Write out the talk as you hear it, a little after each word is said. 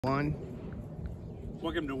One.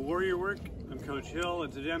 Welcome to Warrior Work. I'm Coach Hill,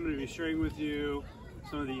 and today I'm going to be sharing with you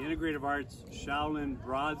some of the integrative arts Shaolin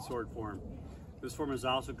Broadsword Form. This form is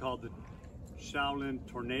also called the Shaolin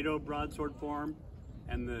Tornado Broadsword Form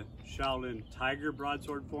and the Shaolin Tiger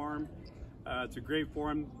Broadsword Form. It's a great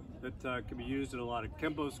form that can be used in a lot of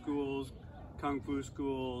Kempo schools, Kung Fu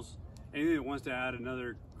schools, anything that wants to add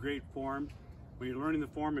another great form. When you're learning the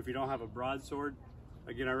form, if you don't have a broadsword,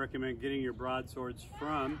 again, I recommend getting your broadswords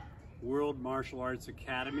from World Martial Arts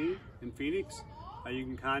Academy in Phoenix. You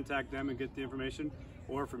can contact them and get the information,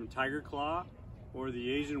 or from Tiger Claw or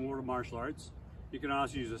the Asian World of Martial Arts. You can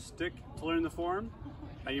also use a stick to learn the form.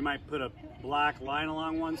 You might put a black line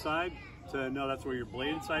along one side to know that's where your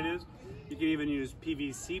bladed side is. You can even use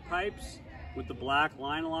PVC pipes with the black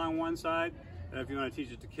line along one side. And if you want to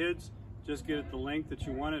teach it to kids, just get it the length that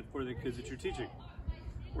you want it for the kids that you're teaching.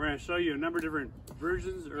 We're going to show you a number of different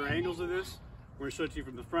versions or angles of this. We're going to show it to you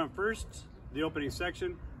from the front first, the opening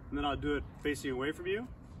section, and then I'll do it facing away from you.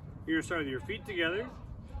 You're going to start with your feet together,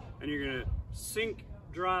 and you're going to sink,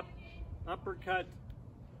 drop, uppercut,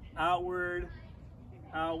 outward,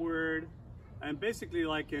 outward, and basically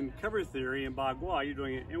like in cover theory in Bagua, you're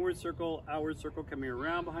doing an inward circle, outward circle, coming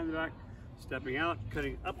around behind the back, stepping out,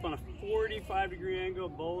 cutting up on a 45-degree angle,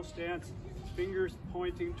 bow stance, fingers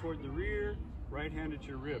pointing toward the rear, right hand at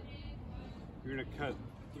your rib. You're going to cut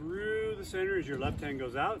through the center as your left hand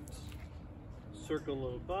goes out.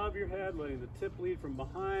 Circle above your head, letting the tip lead from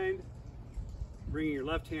behind. Bringing your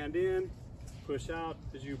left hand in. Push out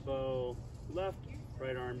as you bow left,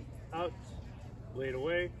 right arm out, blade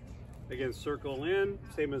away. Again, circle in,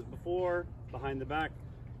 same as before, behind the back.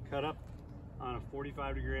 Cut up on a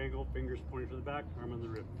 45-degree angle, fingers pointing to the back, arm on the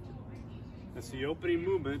rib. That's the opening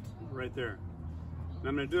movement right there. And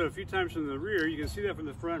I'm going to do it a few times from the rear. You can see that from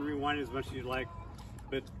the front, rewind as much as you'd like.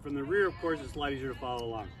 But from the rear, of course, it's a lot easier to follow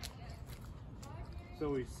along. So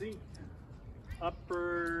we sink,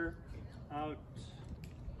 upper, out,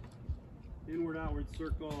 inward, outward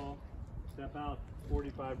circle, step out,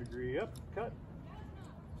 45-degree up, cut,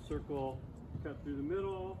 circle, cut through the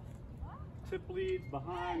middle, tip lead,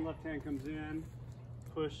 behind, left hand comes in,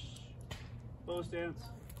 push, bow stance,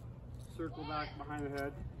 circle back behind the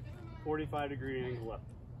head, 45-degree angle up.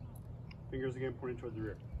 Fingers again pointing toward the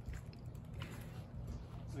rear.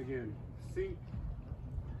 Again, sink,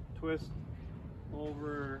 twist,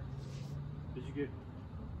 over. As you get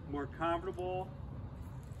more comfortable,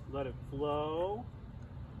 let it flow.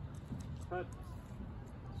 Cut,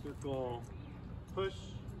 circle, push,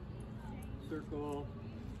 circle,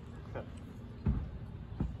 cut.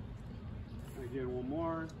 Again, one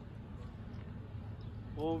more.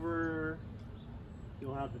 Over.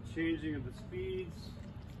 You'll have the changing of the speeds.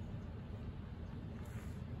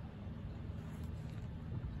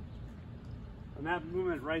 And that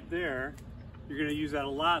movement right there, you're going to use that a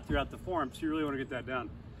lot throughout the form, so you really want to get that down.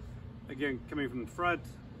 Again, coming from the front,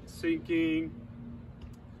 sinking.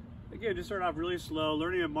 Again, just start off really slow.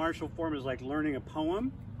 Learning a martial form is like learning a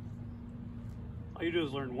poem. All you do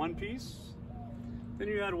is learn one piece, then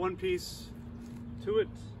you add one piece to it,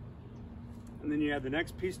 and then you add the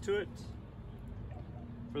next piece to it.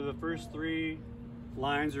 For the first 3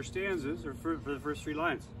 lines or stanzas, or for the first 3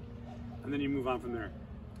 lines. And then you move on from there.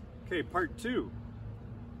 Okay, part 2.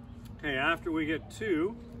 Okay, after we get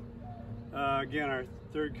 2, again, our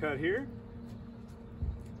third cut here,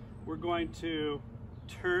 we're going to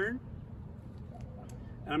turn,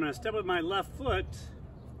 and I'm going to step with my left foot,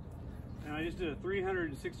 and I just did a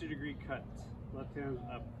 360-degree cut. Left hand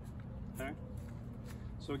up, okay?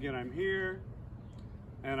 So again, I'm here,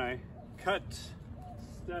 and I cut,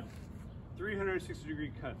 step,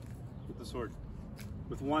 360-degree cut with the sword,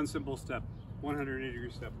 with one simple step,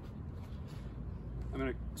 180-degree step. I'm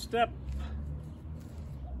going to step.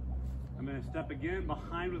 I'm going to step again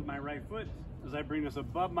behind with my right foot as I bring this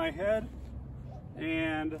above my head,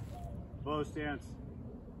 and bow stance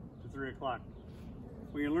to 3 o'clock.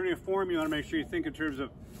 When you're learning a form, you want to make sure you think in terms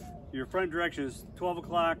of your front direction is 12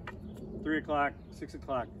 o'clock, 3 o'clock, 6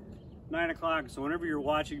 o'clock, 9 o'clock. So whenever you're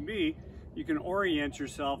watching me, you can orient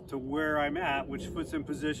yourself to where I'm at, which foot's in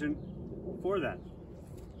position for that.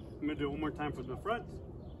 I'm going to do it one more time from the front.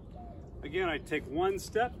 Again, I take one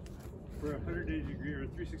step for a 180-degree or a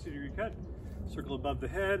 360-degree cut, circle above the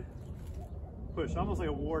head, push, almost like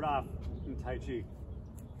a ward off in Tai Chi.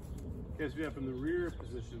 Okay, so we have from the rear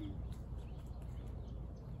position,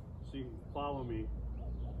 so you can follow me.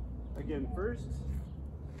 Again, first,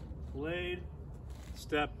 blade,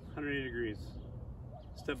 step, 180 degrees.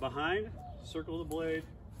 Step behind, circle the blade,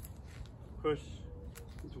 push,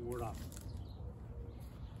 to ward off.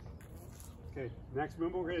 Okay, next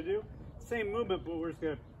movement we're going to do, same movement, but we're just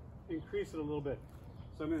going to increase it a little bit.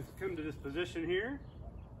 So I'm going to come to this position here.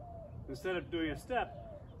 Instead of doing a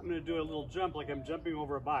step, I'm going to do a little jump like I'm jumping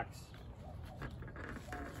over a box.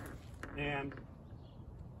 And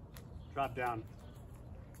drop down.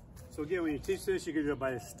 So again, when you teach this, you can do it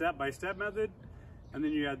by step method, and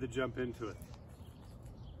then you add the jump into it.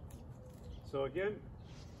 So again,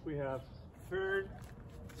 we have turn,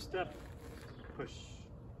 step, push,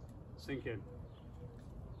 sink in.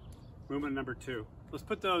 Movement number 2. Let's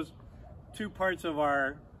put those 2 parts of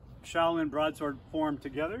our Shaolin Broadsword Form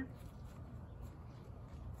together.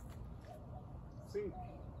 Sink,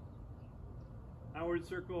 outward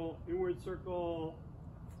circle, inward circle,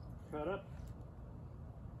 cut up,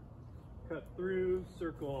 cut through,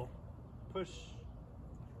 circle, push,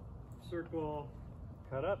 circle,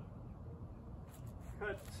 cut up,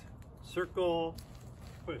 cut, circle,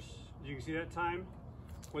 push. You can see that time.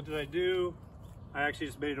 What did I do? I actually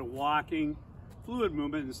just made a walking fluid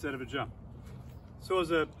movement instead of a jump. So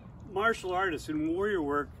as a martial artist in warrior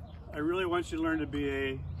work, I really want you to learn to be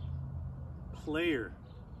a player.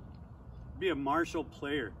 Be a martial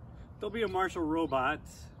player. Don't be a martial robot.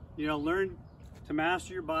 You know, learn to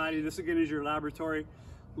master your body. This again is your laboratory.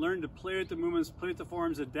 Learn to play with the movements, play with the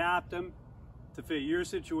forms, adapt them to fit your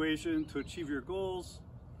situation, to achieve your goals.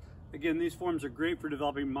 Again, these forms are great for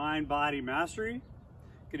developing mind-body mastery,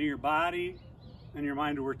 getting your body and your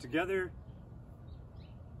mind to work together.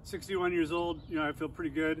 61 years old, you know, I feel pretty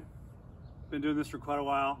good. Been doing this for quite a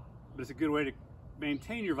while, but it's a good way to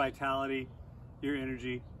maintain your vitality, your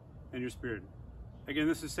energy, and your spirit. Again,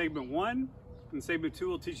 this is segment 1, and segment 2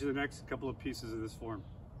 will teach you the next couple of pieces of this form.